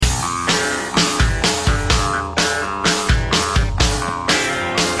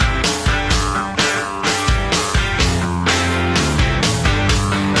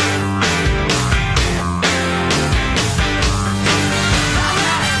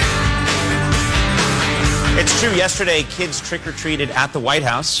It's true. Yesterday, kids trick-or-treated at the White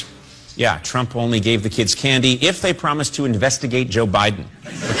House. Yeah, Trump only gave the kids candy if they promised to investigate Joe Biden,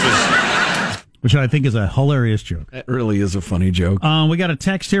 which I think is a hilarious joke. It really is a funny joke. We got a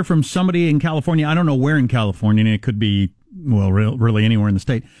text here from somebody in California. I don't know where in California, and it could be, well, really anywhere in the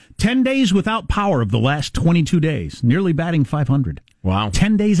state. 10 days without power of the last 22 days, nearly batting 500. Wow.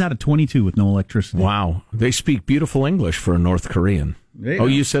 10 days out of 22 with no electricity. Wow. They speak beautiful English for a North Korean. Yeah. Oh,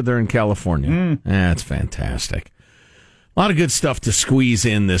 you said they're in California. That's fantastic. A lot of good stuff to squeeze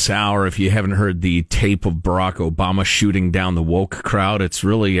in this hour. If you haven't heard the tape of Barack Obama shooting down the woke crowd, it's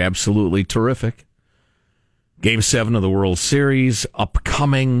really absolutely terrific. Game 7 of the World Series,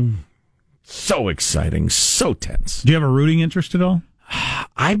 upcoming. So exciting, so tense. Do you have a rooting interest at all?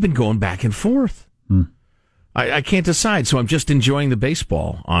 I've been going back and forth. I can't decide, so I'm just enjoying the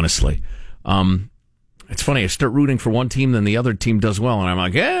baseball, honestly. It's funny, I start rooting for one team, then the other team does well, and I'm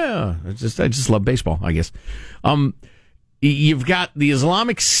like, yeah, I just love baseball, I guess. You've got the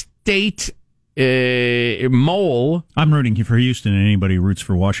Islamic State mole. I'm rooting for Houston, and anybody who roots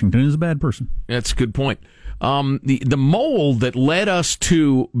for Washington is a bad person. That's a good point. The mole that led us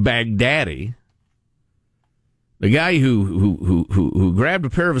to Baghdadi, the guy who grabbed a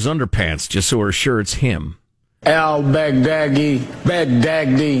pair of his underpants just so we're sure it's him. Baghdadi.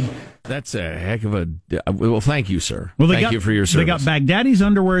 That's a heck of a... Well, thank you, sir. Well, thank you for your service. They got Baghdadi's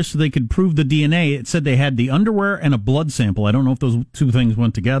underwear so they could prove the DNA. It said they had the underwear and a blood sample. I don't know if those two things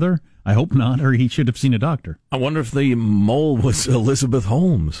went together. I hope not, or he should have seen a doctor. I wonder if the mole was Elizabeth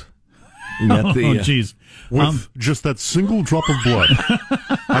Holmes. Jeez. With just that single drop of blood,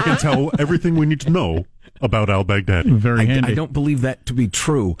 I can tell everything we need to know about al-Baghdadi. Very handy. I don't believe that to be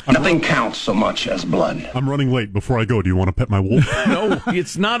true. Nothing counts so much as blood. I'm running late. Before I go, do you want to pet my wolf? No,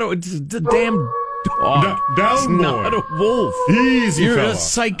 it's not. It's a damn dog. Down, it's not a wolf. Easy, You're fella. a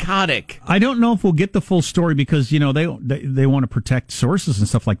psychotic. I don't know if we'll get the full story because, they want to protect sources and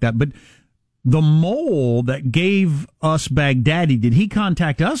stuff like that, but the mole that gave us Baghdadi, did he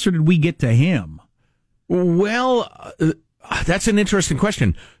contact us or did we get to him? Well, that's an interesting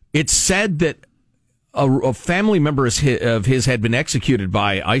question. It's said that a family member of his had been executed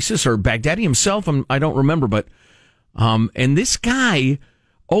by ISIS or Baghdadi himself. I don't remember, but and this guy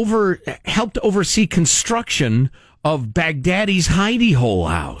helped oversee construction of Baghdadi's hidey hole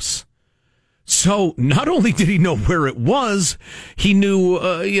house. So not only did he know where it was, he knew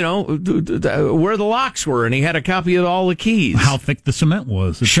where the locks were, and he had a copy of all the keys. How thick the cement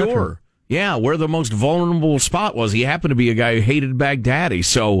was. Sure. Yeah, where the most vulnerable spot was. He happened to be a guy who hated Baghdadi.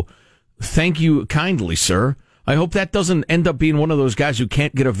 So thank you kindly, sir. I hope that doesn't end up being one of those guys who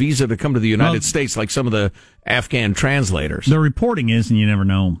can't get a visa to come to the United States like some of the Afghan translators. The reporting is, and you never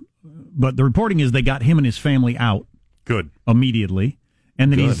know, but the reporting is they got him and his family out. Good. Immediately.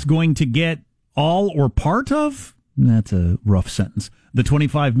 And then he's going to get all or part of, that's a rough sentence, the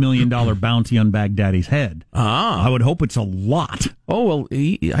 $25 million bounty on Baghdadi's head. I would hope it's a lot. Oh, well,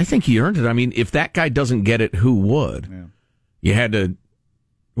 I think he earned it. I mean, if that guy doesn't get it, who would? Yeah. You had to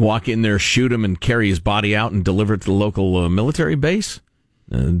walk in there, shoot him, and carry his body out and deliver it to the local military base?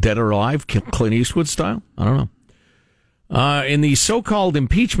 Dead or alive, Clint Eastwood style? I don't know. In the so-called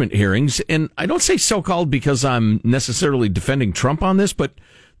impeachment hearings, and I don't say so-called because I'm necessarily defending Trump on this, but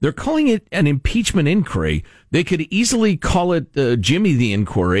they're calling it an impeachment inquiry. They could easily call it Jimmy the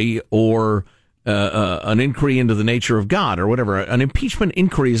Inquiry or an inquiry into the nature of God or whatever. An impeachment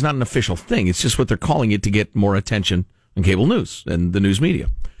inquiry is not an official thing. It's just what they're calling it to get more attention on cable news and the news media.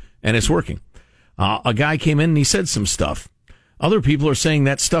 And it's working. A guy came in and he said some stuff. Other people are saying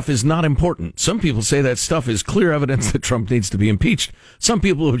that stuff is not important. Some people say that stuff is clear evidence that Trump needs to be impeached. Some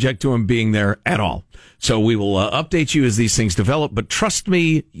people object to him being there at all. So we will update you as these things develop, but trust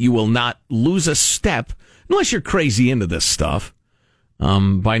me, you will not lose a step, unless you're crazy into this stuff,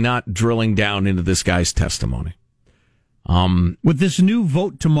 by not drilling down into this guy's testimony. With this new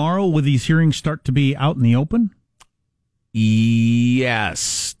vote tomorrow, will these hearings start to be out in the open?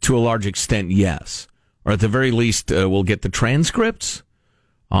 Yes, to a large extent, yes. Or at the very least, we'll get the transcripts.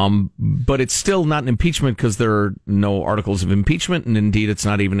 But it's still not an impeachment because there are no articles of impeachment, and indeed it's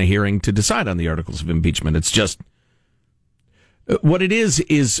not even a hearing to decide on the articles of impeachment. It's just what it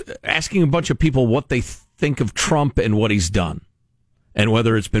is asking a bunch of people what they think of Trump and what he's done and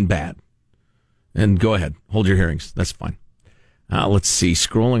whether it's been bad. And go ahead, hold your hearings. That's fine. Let's see.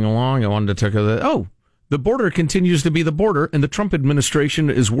 Scrolling along, I wanted to talk about the border continues to be the border, and the Trump administration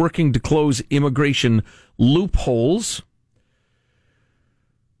is working to close immigration loopholes.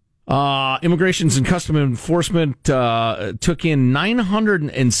 Immigrations and Customs Enforcement took in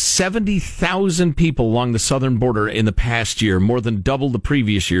 970,000 people along the southern border in the past year, more than double the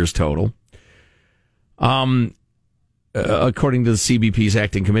previous year's total. According to the CBP's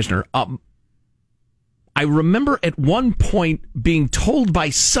acting commissioner. I remember at one point being told by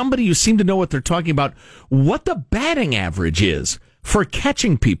somebody who seemed to know what they're talking about what the batting average is for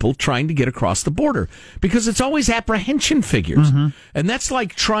catching people trying to get across the border, because it's always apprehension figures. Mm-hmm. And that's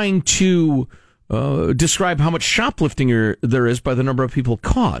like trying to describe how much shoplifting there is by the number of people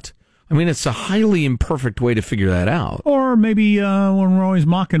caught. I mean, it's a highly imperfect way to figure that out. Or maybe when we're always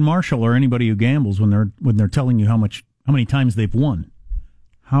mocking Marshall or anybody who gambles when they're telling you how many times they've won.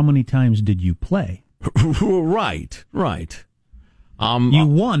 How many times did you play? Right. You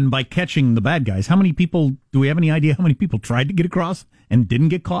won by catching the bad guys. How many people, do we have any idea how many people tried to get across and didn't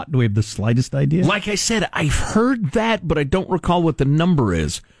get caught? Do we have the slightest idea? Like I said, I've heard that, but I don't recall what the number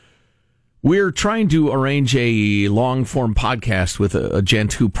is. We're trying to arrange a long-form podcast with a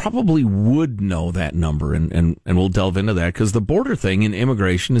gent who probably would know that number, and we'll delve into that, because the border thing in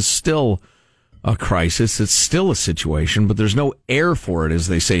immigration is still a crisis. It's still a situation, but there's no air for it, as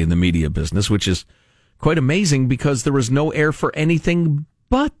they say in the media business, which is quite amazing, because there was no air for anything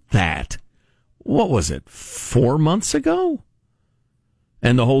but that. What was it, 4 months ago?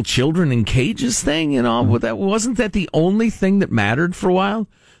 And the whole children in cages thing and all, wasn't that the only thing that mattered for a while?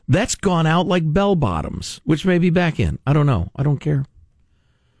 That's gone out like bell bottoms, which may be back in. I don't know. I don't care.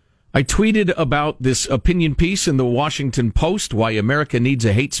 I tweeted about this opinion piece in the Washington Post, Why America Needs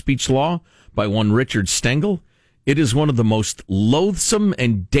a Hate Speech Law, by one Richard Stengel. It is one of the most loathsome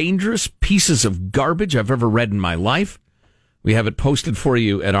and dangerous pieces of garbage I've ever read in my life. We have it posted for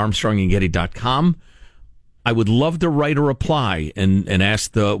you at ArmstrongandGetty.com. I would love to write a reply and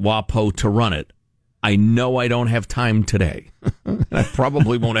ask the WAPO to run it. I know I don't have time today. I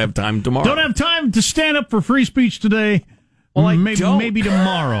probably won't have time tomorrow. Don't have time to stand up for free speech today. Well, maybe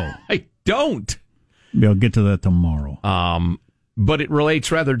tomorrow. I don't. Maybe I'll get to that tomorrow. But it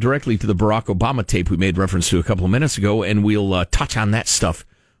relates rather directly to the Barack Obama tape we made reference to a couple of minutes ago, and we'll touch on that stuff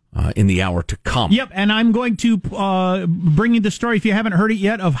in the hour to come. Yep, and I'm going to bring you the story, if you haven't heard it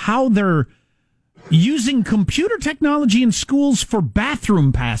yet, of how they're using computer technology in schools for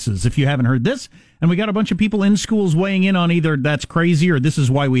bathroom passes, if you haven't heard this. And we got a bunch of people in schools weighing in on either that's crazy or this is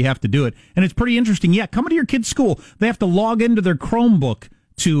why we have to do it. And it's pretty interesting. Yeah, coming to your kid's school, they have to log into their Chromebook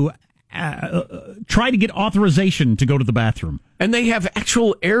to try to get authorization to go to the bathroom. And they have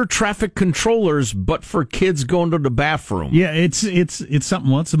actual air traffic controllers, but for kids going to the bathroom. Yeah, it's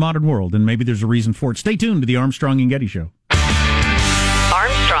something. Well, it's the modern world, and maybe there's a reason for it. Stay tuned to the Armstrong and Getty Show.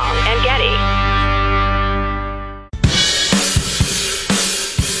 Armstrong and Getty.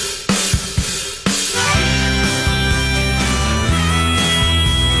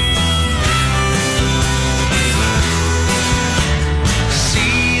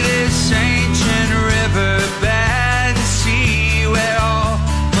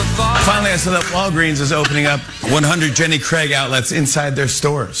 Finally, I saw that Walgreens is opening up 100 Jenny Craig outlets inside their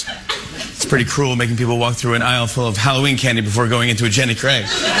stores. It's pretty cruel making people walk through an aisle full of Halloween candy before going into a Jenny Craig.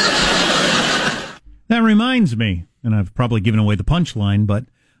 That reminds me, and I've probably given away the punchline, but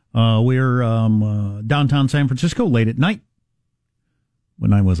we're downtown San Francisco late at night. What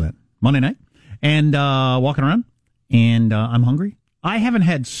night was that? Monday night. And walking around, and I'm hungry. I haven't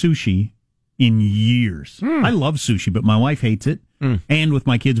had sushi in years. I love sushi, but my wife hates it. And with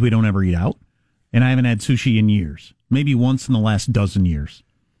my kids, we don't ever eat out. And I haven't had sushi in years. Maybe once in the last dozen years.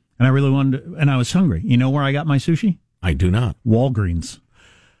 And I really wanted to, and I was hungry. You know where I got my sushi? I do not. Walgreens.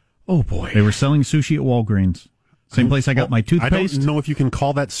 Oh, boy. They were selling sushi at Walgreens. Same place I got my toothpaste. I don't know if you can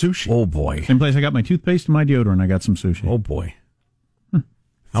call that sushi. Oh, boy. Same place I got my toothpaste and my deodorant. I got some sushi. Oh, boy.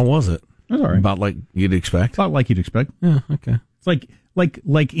 How was it? It was all right. About like you'd expect? About like you'd expect. Yeah, okay. It's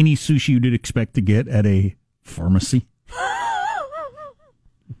like any sushi you'd expect to get at a pharmacy.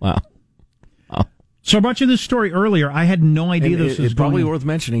 Wow. So I brought you this story earlier. I had no idea this was It's probably worth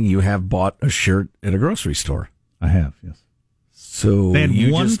mentioning you have bought a shirt at a grocery store. I have, yes. So they had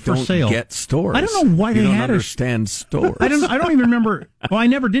you one just for don't sale. Get stores. I don't know why they don't had understand stores. I don't even remember. Well, I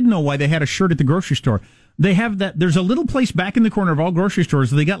never did know why they had a shirt at the grocery store. They have that. There's a little place back in the corner of all grocery stores.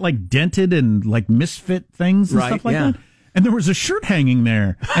 They got like dented and like misfit things and stuff like that. And there was a shirt hanging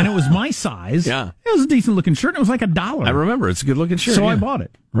there, and it was my size. Yeah. It was a decent looking shirt. And it was like $1. I remember. It's a good looking shirt. So I bought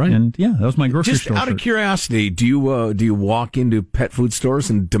it. Right. And yeah, that was my grocery Just store out shirt. of curiosity, do you walk into pet food stores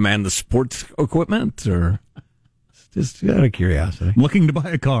and demand the sports equipment, or just out of curiosity? Looking to buy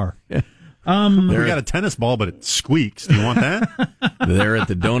a car. We got a tennis ball, but it squeaks. Do you want that? They're at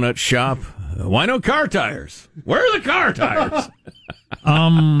the donut shop. Why no car tires? Where are the car tires?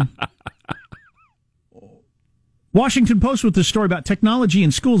 Washington Post with this story about technology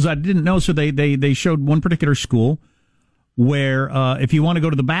in schools I didn't know. So they showed one particular school where if you want to go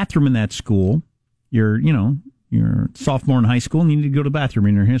to the bathroom in that school, you're sophomore in high school and you need to go to the bathroom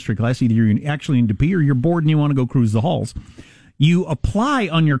in your history class. Either you actually need to pee or you're bored and you want to go cruise the halls. You apply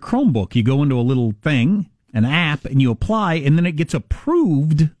on your Chromebook. You go into a little thing, an app, and you apply, and then it gets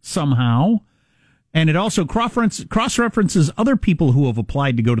approved somehow. And it also cross-references other people who have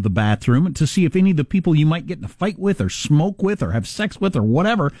applied to go to the bathroom to see if any of the people you might get in a fight with or smoke with or have sex with or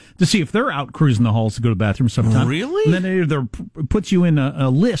whatever, to see if they're out cruising the halls to go to the bathroom sometime. Really? And then it either puts you in a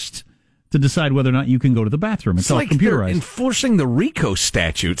list to decide whether or not you can go to the bathroom. It's all like computerized. They're enforcing the RICO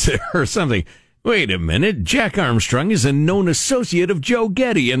statutes or something. Wait a minute. Jack Armstrong is a known associate of Joe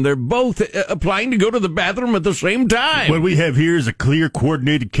Getty, and they're both applying to go to the bathroom at the same time. What we have here is a clear,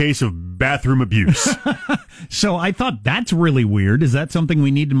 coordinated case of bathroom abuse. So I thought that's really weird. Is that something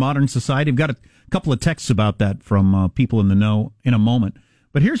we need in modern society? I've got a couple of texts about that from people in the know in a moment.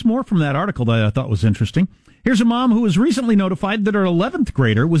 But here's more from that article that I thought was interesting. Here's a mom who was recently notified that her 11th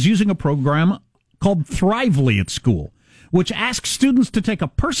grader was using a program called Thrively at school, which asks students to take a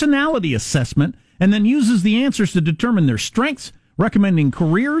personality assessment and then uses the answers to determine their strengths, recommending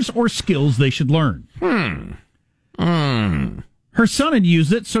careers or skills they should learn. Her son had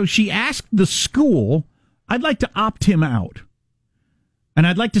used it, so she asked the school, I'd like to opt him out. And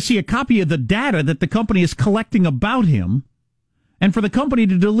I'd like to see a copy of the data that the company is collecting about him, and for the company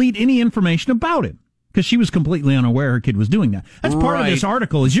to delete any information about him. Because she was completely unaware her kid was doing that. That's part of this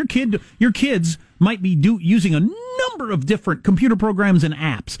article. Is your kids might be using a number of different computer programs and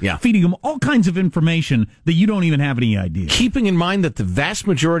apps, feeding them all kinds of information that you don't even have any idea. Keeping in mind that the vast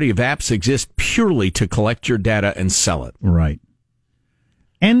majority of apps exist purely to collect your data and sell it. Right.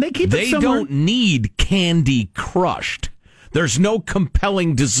 And they keep it somewhere. They don't need Candy Crushed. There's no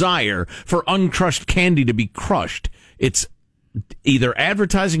compelling desire for uncrushed candy to be crushed. It's either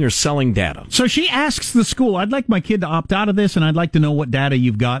advertising or selling data. So she asks the school, I'd like my kid to opt out of this, and I'd like to know what data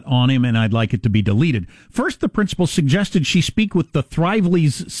you've got on him, and I'd like it to be deleted. First, the principal suggested she speak with the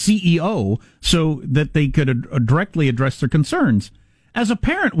Thrively's CEO so that they could directly address their concerns. As a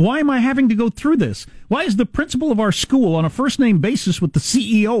parent, why am I having to go through this? Why is the principal of our school on a first-name basis with the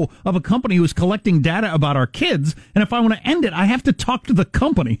CEO of a company who is collecting data about our kids, and if I want to end it, I have to talk to the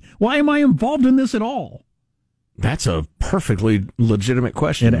company? Why am I involved in this at all? That's a perfectly legitimate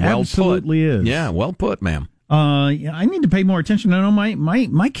question. It absolutely is. Yeah, well put, ma'am. I need to pay more attention. I know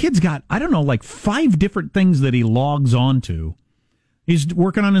my kid's got, I don't know, like 5 different things that he logs on to. He's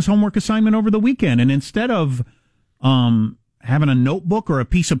working on his homework assignment over the weekend, and instead of having a notebook or a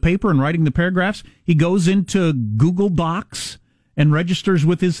piece of paper and writing the paragraphs, he goes into Google Docs and registers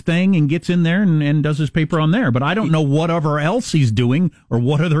with his thing and gets in there and does his paper on there. But I don't know whatever else he's doing or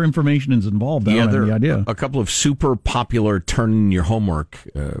what other information is involved. I don't have any idea. A couple of super popular turn in your homework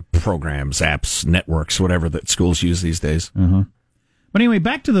programs, apps, networks, whatever that schools use these days. But anyway,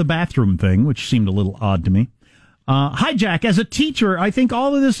 back to the bathroom thing, which seemed a little odd to me. Hi, Jack. As a teacher, I think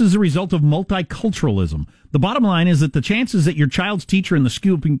all of this is a result of multiculturalism. The bottom line is that the chances that your child's teacher and the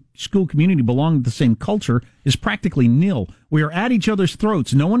school community belong to the same culture is practically nil. We are at each other's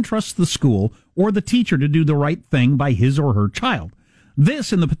throats. No one trusts the school or the teacher to do the right thing by his or her child.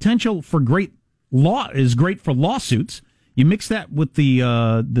 This and the potential for great law is great for lawsuits. You mix that with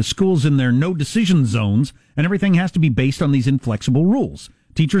the schools in their no decision zones, and everything has to be based on these inflexible rules.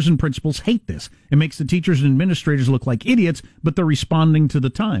 Teachers and principals hate this. It makes the teachers and administrators look like idiots, but they're responding to the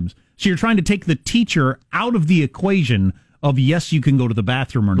times. So you're trying to take the teacher out of the equation of, yes, you can go to the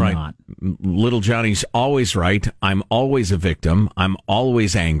bathroom or not. Little Johnny's always right. I'm always a victim. I'm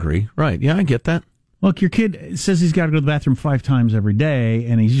always angry. Right. Yeah, I get that. Look, your kid says he's got to go to the bathroom 5 times every day,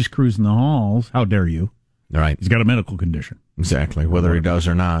 and he's just cruising the halls. How dare you? Right. He's got a medical condition. Exactly, whether he does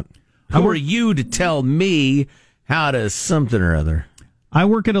or not. Who are you to tell me how to something or other? I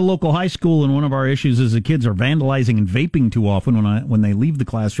work at a local high school, and one of our issues is the kids are vandalizing and vaping too often when they leave the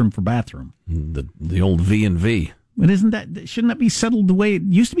classroom for bathroom. The old V&V. But shouldn't that be settled the way it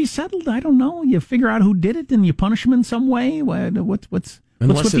used to be settled? I don't know. You figure out who did it and you punish them in some way. What's with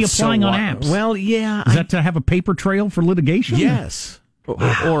the applying on apps? Well, yeah. Is that to have a paper trail for litigation? Yes.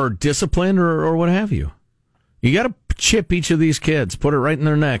 Or discipline or what have you. You got to chip each of these kids, put it right in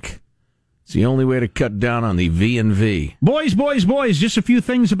their neck. It's the only way to cut down on the V&V. Boys, just a few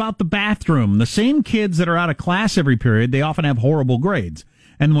things about the bathroom. The same kids that are out of class every period, they often have horrible grades.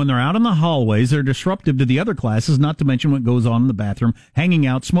 And when they're out in the hallways, they're disruptive to the other classes, not to mention what goes on in the bathroom, hanging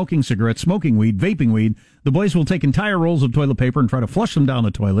out, smoking cigarettes, smoking weed, vaping weed. The boys will take entire rolls of toilet paper and try to flush them down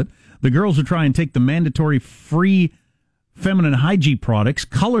the toilet. The girls will try and take the mandatory free feminine hygiene products,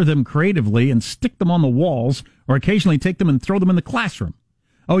 color them creatively, and stick them on the walls, or occasionally take them and throw them in the classroom.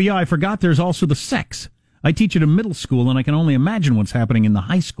 Oh, yeah, I forgot there's also the sex. I teach at a middle school, and I can only imagine what's happening in the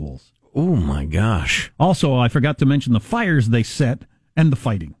high schools. Oh, my gosh. Also, I forgot to mention the fires they set and the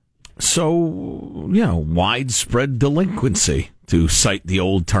fighting. So, widespread delinquency, to cite the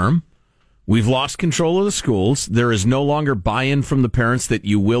old term. We've lost control of the schools. There is no longer buy-in from the parents that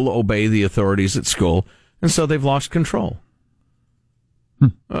you will obey the authorities at school, and so they've lost control.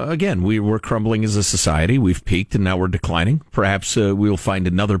 Again, we're crumbling as a society. We've peaked, and now we're declining. Perhaps we'll find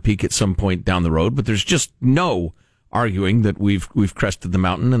another peak at some point down the road, but there's just no arguing that we've crested the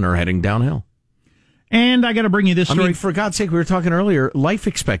mountain and are heading downhill. And I got to bring you this story. I mean, for God's sake, we were talking earlier, life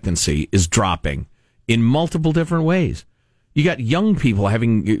expectancy is dropping in multiple different ways. You got young people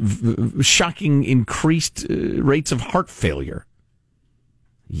having shocking increased rates of heart failure.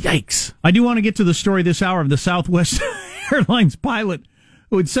 Yikes. I do want to get to the story this hour of the Southwest Airlines pilot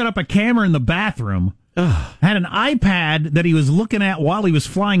who had set up a camera in the bathroom, had an iPad that he was looking at while he was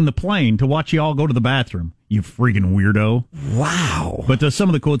flying the plane to watch you all go to the bathroom. You freaking weirdo. Wow. But some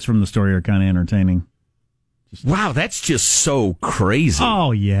of the quotes from the story are kind of entertaining. Wow, that's just so crazy.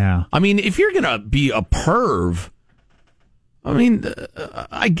 Oh, yeah. I mean, if you're going to be a perv, I mean,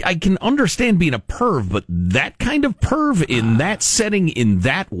 I can understand being a perv, but that kind of perv in that setting, in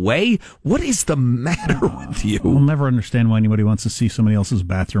that way, what is the matter with you? I'll never understand why anybody wants to see somebody else's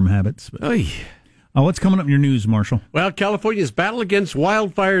bathroom habits. What's coming up in your news, Marshall? Well, California's battle against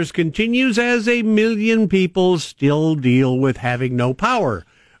wildfires continues as 1 million people still deal with having no power.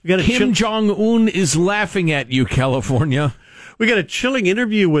 Kim Jong-un is laughing at you, California. We got a chilling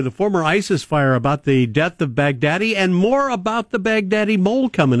interview with a former ISIS fighter about the death of Baghdadi and more about the Baghdadi mole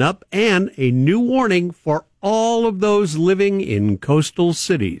coming up, and a new warning for all of those living in coastal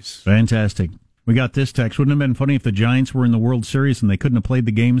cities. Fantastic. We got this text. Wouldn't it have been funny if the Giants were in the World Series and they couldn't have played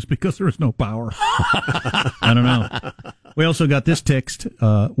the games because there was no power? I don't know. We also got this text.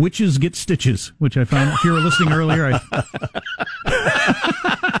 Witches get stitches, which I found, if you were listening earlier,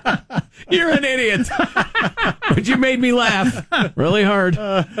 You're an idiot. But you made me laugh really hard.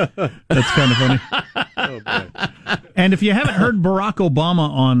 That's kind of funny. Oh, boy. And if you haven't heard Barack Obama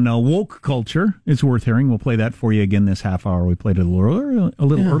on woke culture, it's worth hearing. We'll play that for you again this half hour. We played it a little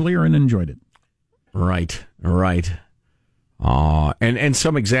earlier and enjoyed it. Right. And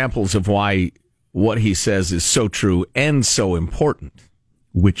some examples of why what he says is so true and so important.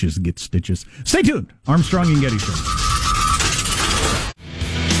 Witches get stitches. Stay tuned. Armstrong and Getty Show.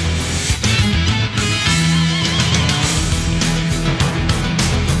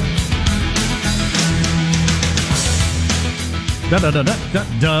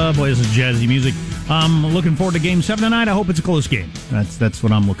 Boy, this is jazzy music. I'm looking forward to Game 7 tonight. I hope it's a close game. That's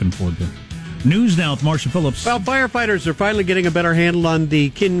what I'm looking forward to. News now with Marcia Phillips. Well, firefighters are finally getting a better handle on the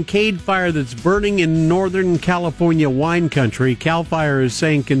Kincaid fire that's burning in Northern California wine country. CAL FIRE is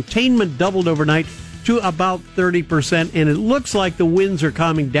saying containment doubled overnight to about 30%, and it looks like the winds are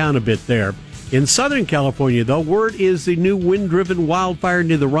calming down a bit there. In Southern California, though, word is the new wind-driven wildfire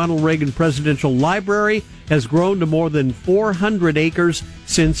near the Ronald Reagan Presidential Library has grown to more than 400 acres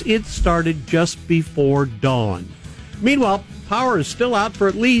since it started just before dawn. Meanwhile, power is still out for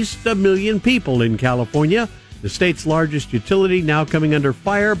at least 1 million people in California. The state's largest utility now coming under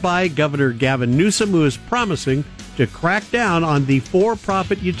fire by Governor Gavin Newsom, who is promising to crack down on the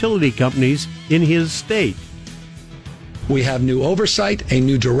for-profit utility companies in his state. We have new oversight, a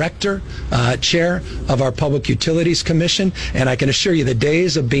new director, chair of our Public Utilities Commission, and I can assure you the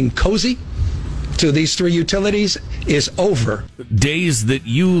days of being cozy to these three utilities is over. Days that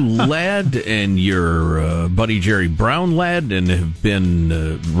you led and your buddy Jerry Brown led and have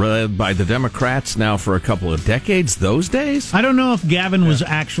been led by the Democrats now for a couple of decades, those days? I don't know if Gavin was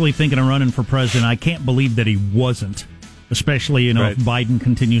actually thinking of running for president. I can't believe that he wasn't. Especially, if Biden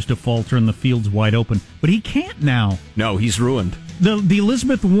continues to falter and the field's wide open. But he can't now. No, he's ruined. The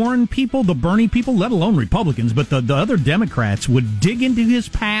Elizabeth Warren people, the Bernie people, let alone Republicans, but the other Democrats would dig into his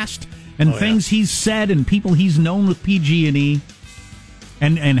past and things he's said and people he's known with PG&E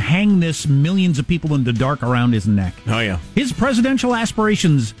and hang this millions of people in the dark around his neck. Oh, yeah. His presidential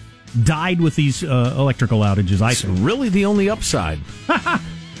aspirations died with these electrical outages, I think. It's really the only upside.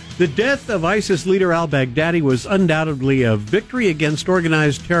 The death of ISIS leader al-Baghdadi was undoubtedly a victory against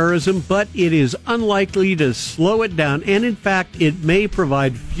organized terrorism, but it is unlikely to slow it down, and in fact, it may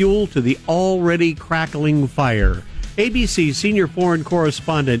provide fuel to the already crackling fire. ABC senior foreign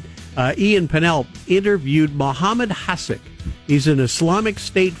correspondent Ian Pennell interviewed Mohammed Hasek. He's an Islamic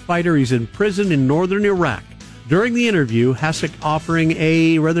State fighter. He's in prison in northern Iraq. During the interview, Hasek offering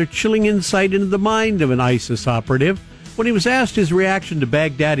a rather chilling insight into the mind of an ISIS operative. When he was asked his reaction to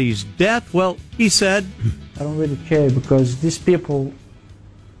Baghdadi's death, well, he said, I don't really care because these people,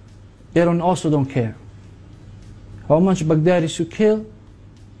 they also don't care. How much Baghdadi should kill,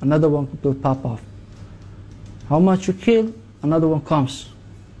 another one will pop off. How much you kill, another one comes.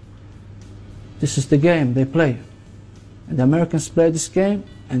 This is the game they play. And the Americans play this game,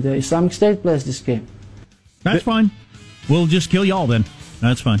 and the Islamic State plays this game. That's fine. We'll just kill y'all then.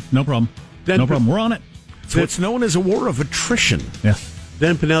 That's fine. No problem. No problem. We're on it. It's what's known as a war of attrition. Yes.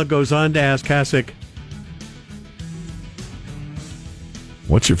 Then Pinnell goes on to ask Kasich,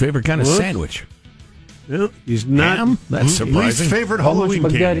 what's your favorite kind of sandwich? well, he's not. Ham? That's surprising. Least favorite How much Halloween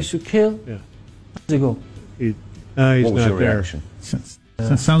candy. Baghdadis you kill? Yeah. How's it go? He's What was not your there. reaction?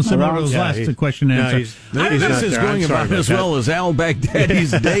 That sounds similar to his last question and answer. he's This not is there. going I'm sorry about as that. well as Al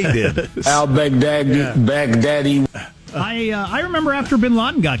Baghdadi's day did. Al Baghdadi. I remember after Bin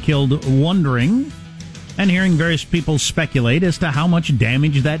Laden got killed, wondering and hearing various people speculate as to how much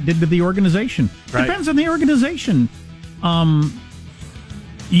damage that did to the organization. Right. Depends on the organization.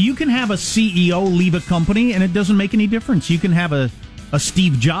 You can have a CEO leave a company, and it doesn't make any difference. You can have a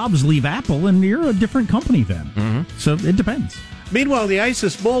Steve Jobs leave Apple, and you're a different company then. Mm-hmm. So it depends. Meanwhile, the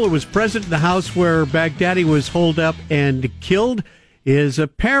ISIS mullah was present in the house where Baghdadi was holed up and killed, is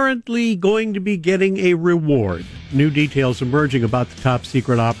apparently going to be getting a reward. New details emerging about the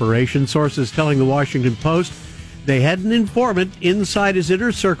top-secret operation. Sources telling the Washington Post they had an informant inside his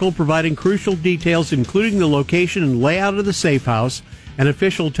inner circle providing crucial details, including the location and layout of the safe house. An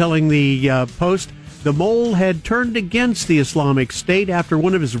official telling the Post the mole had turned against the Islamic State after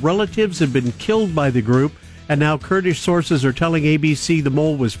one of his relatives had been killed by the group. And now Kurdish sources are telling ABC the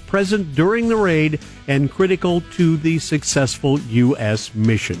mole was present during the raid and critical to the successful U.S.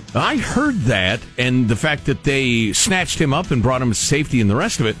 mission. I heard that, and the fact that they snatched him up and brought him to safety and the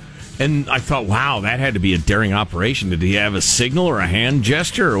rest of it. And I thought, wow, that had to be a daring operation. Did he have a signal or a hand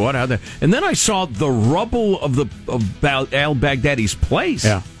gesture or what? And then I saw the rubble of al-Baghdadi's place.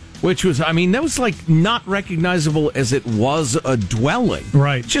 Yeah. Which was, I mean, that was like not recognizable as it was a dwelling.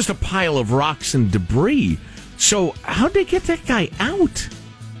 Right. Just a pile of rocks and debris. So how'd they get that guy out?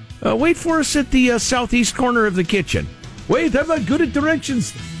 Wait for us at the southeast corner of the kitchen. Wait, I'm not good at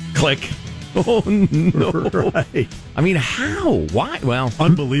directions. Click. Oh, no. Right. I mean, how? Why? Well,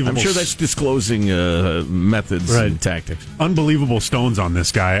 Unbelievable. I'm sure that's disclosing methods Right. and tactics. Unbelievable stones on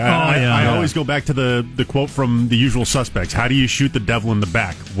this guy. I always go back to the quote from The Usual Suspects. How do you shoot the devil in the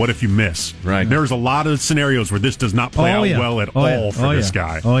back? What if you miss? Right. There's a lot of scenarios where this does not play out well at all for this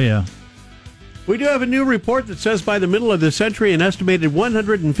guy. Oh, yeah. We do have a new report that says by the middle of the century, an estimated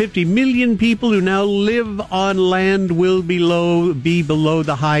 150 million people who now live on land will be below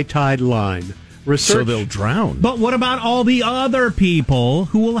the high tide line. So they'll drown. But what about all the other people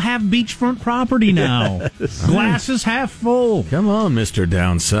who will have beachfront property now? Glasses half full. Come on, Mr.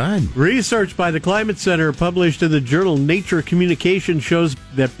 Downside. Research by the Climate Center published in the journal Nature Communication shows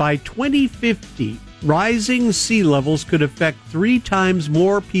that by 2050, rising sea levels could affect 3 times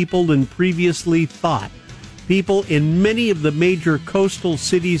more people than previously thought. People in many of the major coastal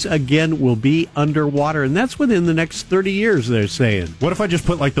cities, again, will be underwater, and that's within the next 30 years, they're saying. What if I just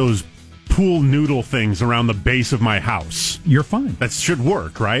put like those pool noodle things around the base of my house? You're fine. That should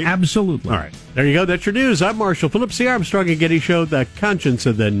work, right? Absolutely. All right. There you go. That's your news. I'm Marshall Phillips, the Armstrong and Getty Show, the conscience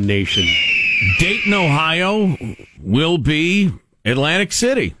of the nation. Dayton, Ohio will be Atlantic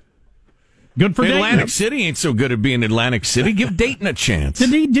City. Good for Atlantic Dayton. City ain't so good at being Atlantic City. Give Dayton a chance.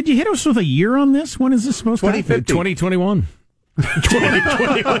 Did you hit us with a year on this? When is this supposed to happen? 2021.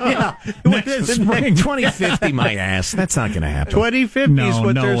 2021, yeah. Next spring. 2050, my ass. That's not going to happen. 2050 is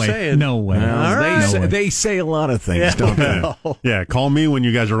what they're way. saying. No way. Well, All right. they say a lot of things, don't they? Yeah, call me when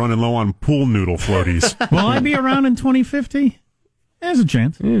you guys are running low on pool noodle floaties. Will I be around in 2050? There's a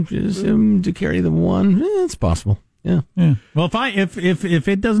chance. Just to carry the one, it's possible. Yeah. Well, if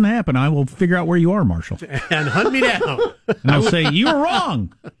it doesn't happen, I will figure out where you are, Marshall, And hunt me down. and I'll say you were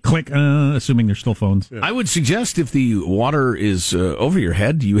wrong. Click. Assuming there's still phones. I would suggest if the water is over your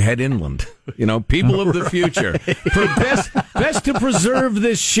head, you head inland. You know, people of the future. Best to preserve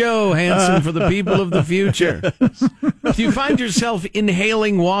this show, Hanson, for the people of the future. If you find yourself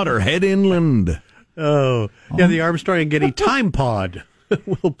inhaling water, head inland. Oh, yeah, the Armstrong and Getty Time Pod.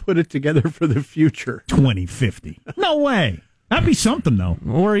 We'll put it together for the future. 2050. No way. That'd be something, though.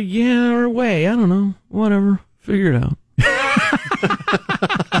 Or way. I don't know. Whatever. Figure it out.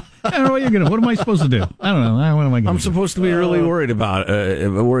 I don't know what you're gonna. What am I supposed to do? I don't know. What am I gonna I'm do? supposed to be really worried about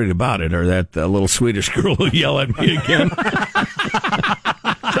it, or that little Swedish girl will yell at me again.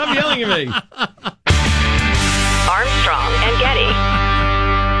 Stop yelling at me. Armstrong and Getty.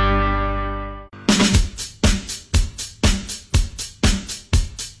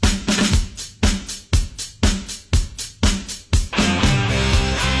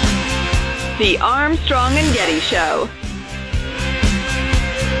 The Armstrong and Getty Show.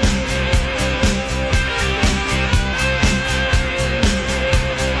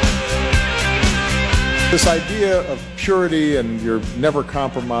 This idea of purity and you're never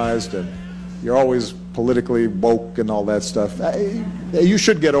compromised and you're always politically woke and all that stuff, you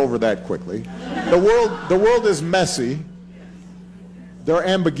should get over that quickly. The world is messy. There are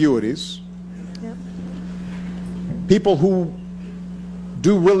ambiguities. Yep. People who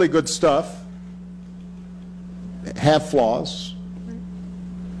do really good stuff have flaws.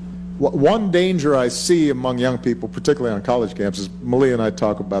 One danger I see among young people, particularly on college campuses, Malia and I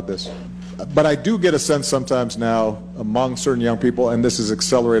talk about this, but I do get a sense sometimes now among certain young people, and this is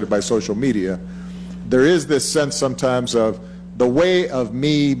accelerated by social media, there is this sense sometimes of the way of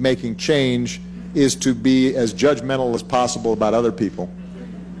me making change is to be as judgmental as possible about other people.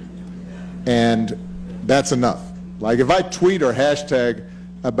 And that's enough. Like if I tweet or hashtag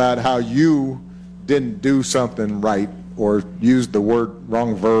about how you didn't do something right or used the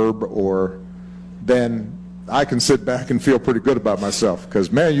wrong verb, or then I can sit back and feel pretty good about myself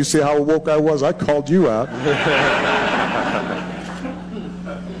because, man, you see how woke I was? I called you out.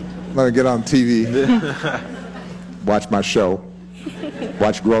 Let me get on TV, watch my show,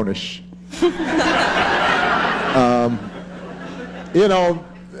 watch Grownish.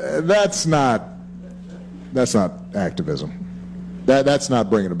 That's not activism. That's not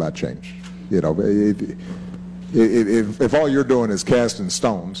bringing about change. If all you're doing is casting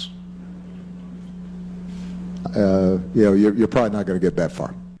stones, you're probably not going to get that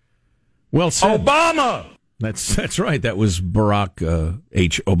far. Well said. Obama! That's right. That was Barack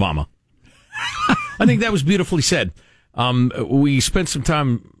H. Obama. I think that was beautifully said. We spent some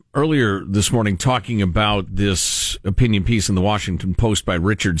time earlier this morning talking about this opinion piece in the Washington Post by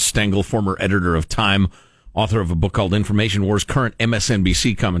Richard Stengel, former editor of Time, author of a book called Information Wars, current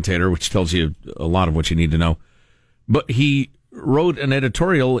MSNBC commentator, which tells you a lot of what you need to know. But he wrote an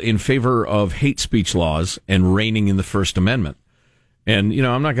editorial in favor of hate speech laws and reigning in the First Amendment. And,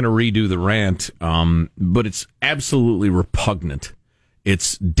 I'm not going to redo the rant, but it's absolutely repugnant.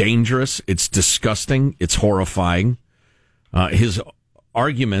 It's dangerous. It's disgusting. It's horrifying. His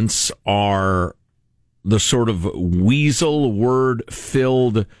arguments are the sort of weasel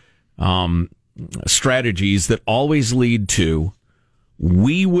word-filled strategies that always lead to,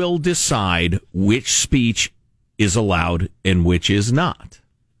 we will decide which speech is allowed and which is not.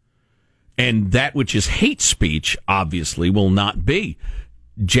 And that which is hate speech, obviously, will not be.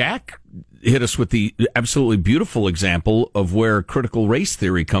 Jack hit us with the absolutely beautiful example of where critical race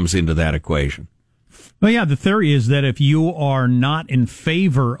theory comes into that equation. Well, yeah, the theory is that if you are not in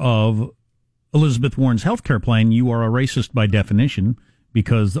favor of Elizabeth Warren's health care plan, you are a racist by definition,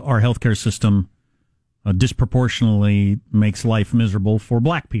 because our health care system disproportionately makes life miserable for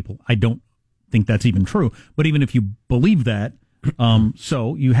black people. I don't think that's even true. But even if you believe that,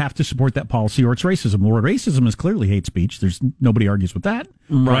 so you have to support that policy or it's racism. Well, racism is clearly hate speech. Nobody argues with that.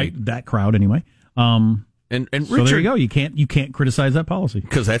 Right. That crowd anyway. And Richard, so there you go. You can't criticize that policy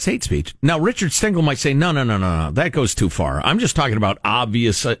because that's hate speech. Now, Richard Stengel might say, no, that goes too far. I'm just talking about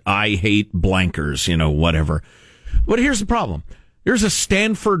obvious I hate blankers, whatever. But here's the problem. There's a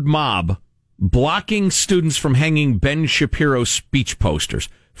Stanford mob blocking students from hanging Ben Shapiro speech posters,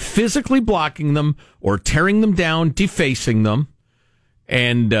 physically blocking them or tearing them down, defacing them.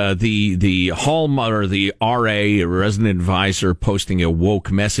 And the or the RA, resident advisor, posting a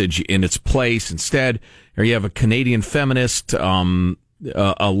woke message in its place instead. Or you have a Canadian feminist,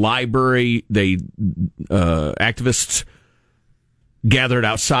 a library. Activists gathered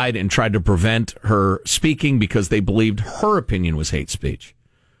outside and tried to prevent her speaking because they believed her opinion was hate speech.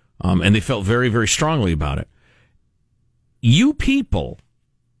 And they felt very, very strongly about it. You people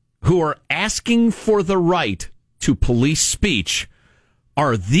who are asking for the right to police speech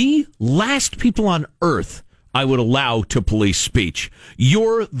are the last people on earth I would allow to police speech.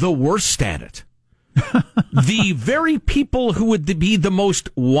 You're the worst at it. The very people who would be the most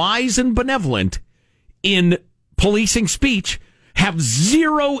wise and benevolent in policing speech have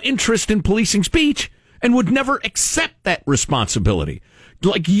zero interest in policing speech and would never accept that responsibility.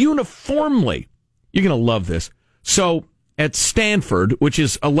 Like uniformly. You're going to love this. So at Stanford, which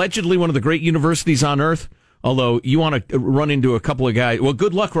is allegedly one of the great universities on earth, although you want to run into a couple of guys, well,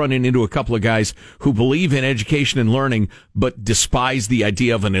 good luck running into a couple of guys who believe in education and learning, but despise the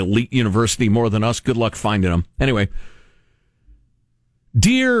idea of an elite university more than us. Good luck finding them. Anyway,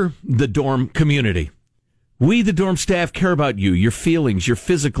 dear the dorm community, we, the dorm staff, care about you, your feelings, your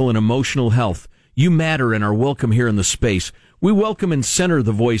physical and emotional health. You matter and are welcome here in the space. We welcome and center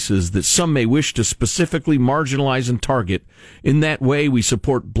the voices that some may wish to specifically marginalize and target. In that way, we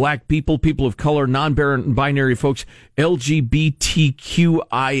support black people, people of color, non-binary folks,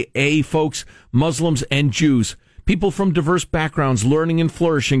 LGBTQIA folks, Muslims, and Jews, People from diverse backgrounds learning and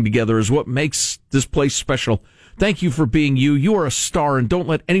flourishing together is what makes this place special. Thank you for being you. You are a star, and don't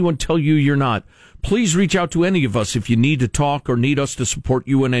let anyone tell you you're not. Please reach out to any of us if you need to talk or need us to support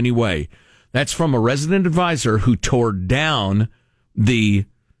you in any way. That's from a resident advisor who tore down the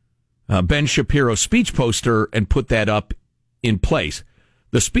Ben Shapiro speech poster and put that up in place.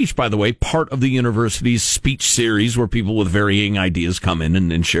 The speech, by the way, part of the university's speech series where people with varying ideas come in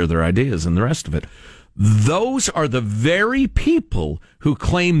and share their ideas and the rest of it. Those are the very people who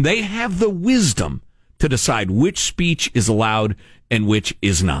claim they have the wisdom to decide which speech is allowed and which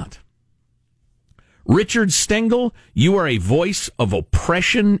is not. Richard Stengel, you are a voice of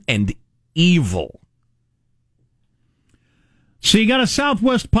oppression and evil. So you got a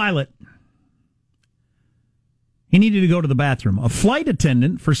Southwest pilot. He needed to go to the bathroom. A flight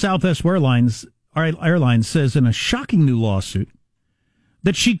attendant for Southwest Airlines says in a shocking new lawsuit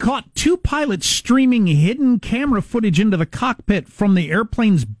that she caught two pilots streaming hidden camera footage into the cockpit from the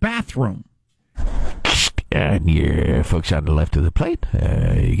airplane's bathroom. And your folks on the left of the plane,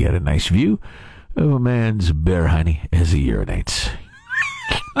 you get a nice view of a man's bare hiney as he urinates.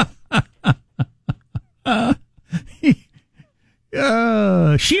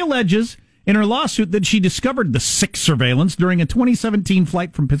 She alleges in her lawsuit that she discovered the sick surveillance during a 2017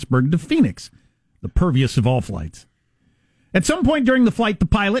 flight from Pittsburgh to Phoenix, the purviest of all flights. At some point during the flight, the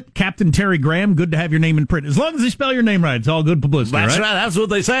pilot, Captain Terry Graham, good to have your name in print. As long as they spell your name right, it's all good publicity, That's right? right. That's what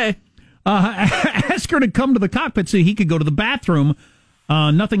they say. Asked her to come to the cockpit so he could go to the bathroom.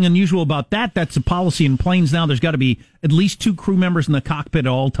 Nothing unusual about that. That's a policy in planes now. There's got to be at least two crew members in the cockpit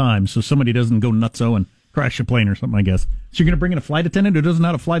at all times so somebody doesn't go nutso and crash a plane or something, I guess. So you're going to bring in a flight attendant who doesn't know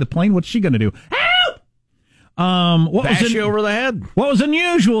how to fly the plane? What's she going to do? Help! Bash you over the head. What was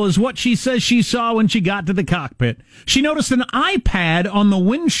unusual is what she says she saw when she got to the cockpit. She noticed an iPad on the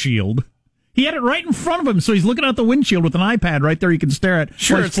windshield. He had it right in front of him, so he's looking out the windshield with an iPad right there you can stare at.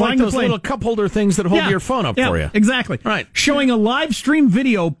 Sure, it's like those little cup holder things that hold your phone up for you. Exactly. Right. Showing a live stream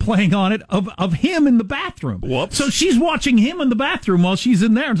video playing on it of him in the bathroom. Whoops. So she's watching him in the bathroom while she's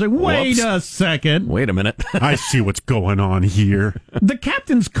in there. It's like, wait a second. Wait a minute. I see what's going on here. The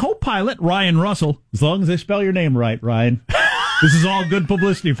captain's co-pilot, Ryan Russell, as long as they spell your name right, Ryan. This is all good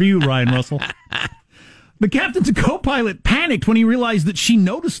publicity for you, Ryan Russell. The captain's co-pilot panicked when he realized that she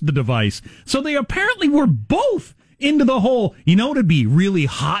noticed the device. So they apparently were both into the whole, you know, it'd be really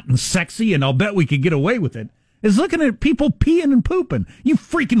hot and sexy, and I'll bet we could get away with it, is looking at people peeing and pooping. You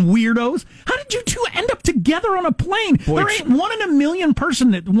freaking weirdos. How did you two end up together on a plane? There ain't one in a million person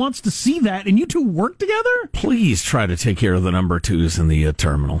that wants to see that, and you two work together? Please try to take care of the number twos in the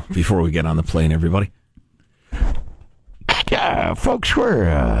terminal before we get on the plane, everybody. Folks, we're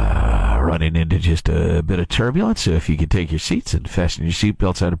running into just a bit of turbulence, so if you could take your seats and fasten your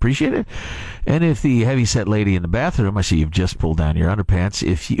seatbelts, I'd appreciate it. And if the heavy-set lady in the bathroom, I see you've just pulled down your underpants,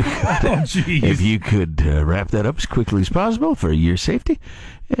 if you could wrap that up as quickly as possible for your safety,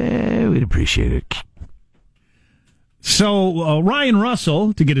 we'd appreciate it. So Ryan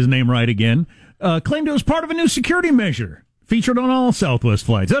Russell, to get his name right again, claimed it was part of a new security measure featured on all Southwest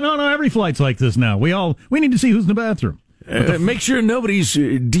flights. No, every flight's like this now. We need to see who's in the bathroom. Make sure nobody's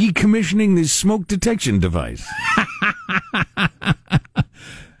decommissioning the smoke detection device.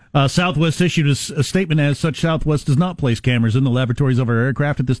 Southwest issued a statement as such. Southwest does not place cameras in the laboratories of our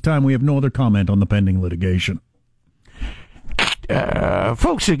aircraft. At this time, we have no other comment on the pending litigation.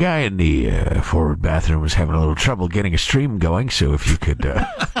 Folks, a guy in the forward bathroom was having a little trouble getting a stream going, so if you could...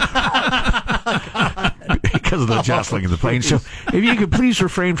 because of the jostling of the plane. So if you could please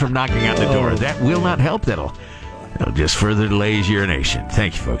refrain from knocking on the door. That will not help. That'll just further delay his urination.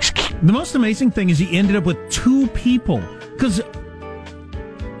 Thank you, folks. The most amazing thing is he ended up with two people. Because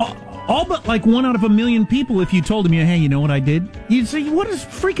all but like 1 out of a million people, if you told him, hey, you know what I did? You'd say, what is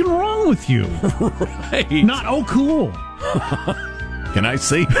freaking wrong with you? Right. Not, oh, cool. Can I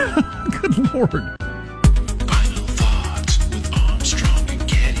see? Good Lord.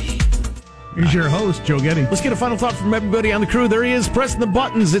 Here's your host, Joe Getty. Let's get a final thought from everybody on the crew. There he is, pressing the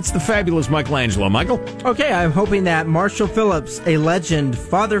buttons. It's the fabulous Michelangelo. Michael? Okay, I'm hoping that Marshall Phillips, a legend,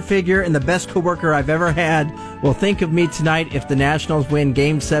 father figure, and the best coworker I've ever had, will think of me tonight if the Nationals win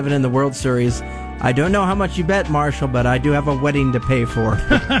Game 7 in the World Series. I don't know how much you bet, Marshall, but I do have a wedding to pay for.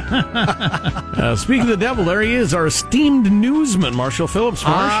 Speaking of the devil, there he is, our esteemed newsman, Marshall Phillips.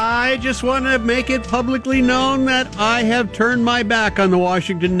 I just want to make it publicly known that I have turned my back on the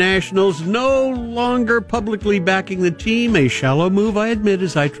Washington Nationals, no longer publicly backing the team, a shallow move, I admit,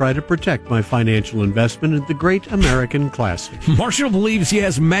 as I try to protect my financial investment in the Great American Classic. Marshall believes he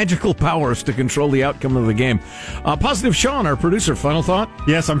has magical powers to control the outcome of the game. Positive Sean, our producer, final thought?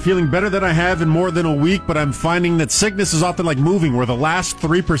 Yes, I'm feeling better than I have in more than a week, but I'm finding that sickness is often like moving, where the last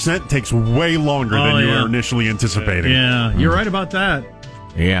 3% takes way longer than you were initially anticipating. Yeah, you're right about that.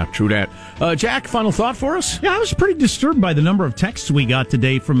 Yeah, true that. Jack, final thought for us? Yeah, I was pretty disturbed by the number of texts we got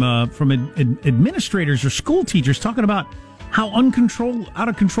today from administrators or school teachers talking about how out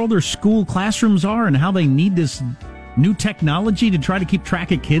of control their school classrooms are and how they need this new technology to try to keep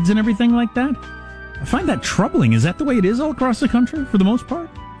track of kids and everything like that. I find that troubling. Is that the way it is all across the country for the most part?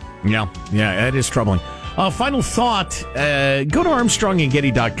 Yeah, it is troubling. Final thought, go to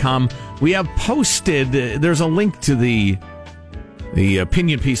ArmstrongandGetty.com. We have posted, there's a link to the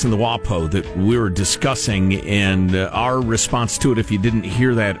opinion piece in the WAPO that we were discussing and our response to it. If you didn't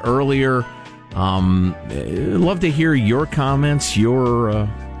hear that earlier, love to hear your comments, your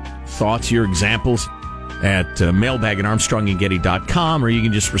thoughts, your examples at mailbag@armstrongandgetty.com, or you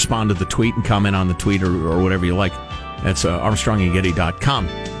can just respond to the tweet and comment on the tweet or whatever you like. That's armstrongandgetty.com.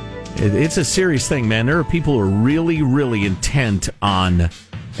 It's a serious thing, man. There are people who are really, really intent on,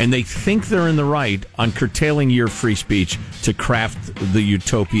 and they think they're in the right, on curtailing your free speech to craft the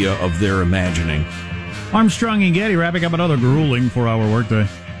utopia of their imagining. Armstrong and Getty wrapping up another grueling 4-hour workday.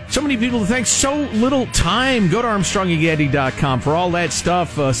 So many people to thank, so little time. Go to ArmstrongandGetty.com for all that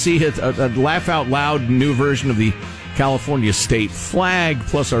stuff. See a laugh out loud new version of the California state flag,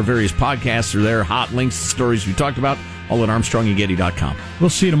 plus our various podcasts are there, hot links, stories we talked about, all at ArmstrongandGetty.com. We'll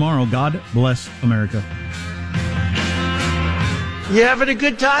see you tomorrow. God bless America. You having a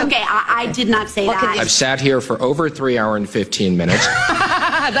good time? Okay, I did not say that. I've sat here for over 3 hours and 15 minutes.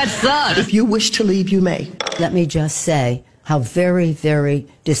 That sucks. If you wish to leave, you may. Let me just say how very, very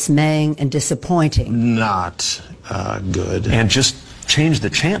dismaying and disappointing. Not good. And just change the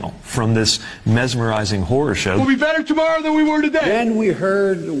channel from this mesmerizing horror show. We'll be better tomorrow than we were today. Then we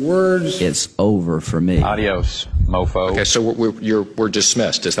heard words. It's over for me. Adios, mofo. Okay, so we're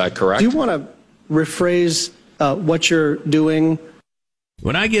dismissed. Is that correct? Do you want to rephrase what you're doing?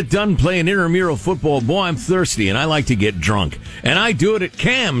 When I get done playing intramural football, boy, I'm thirsty, and I like to get drunk. And I do it at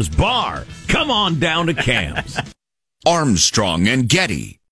Cam's Bar. Come on down to Cam's. Armstrong and Getty.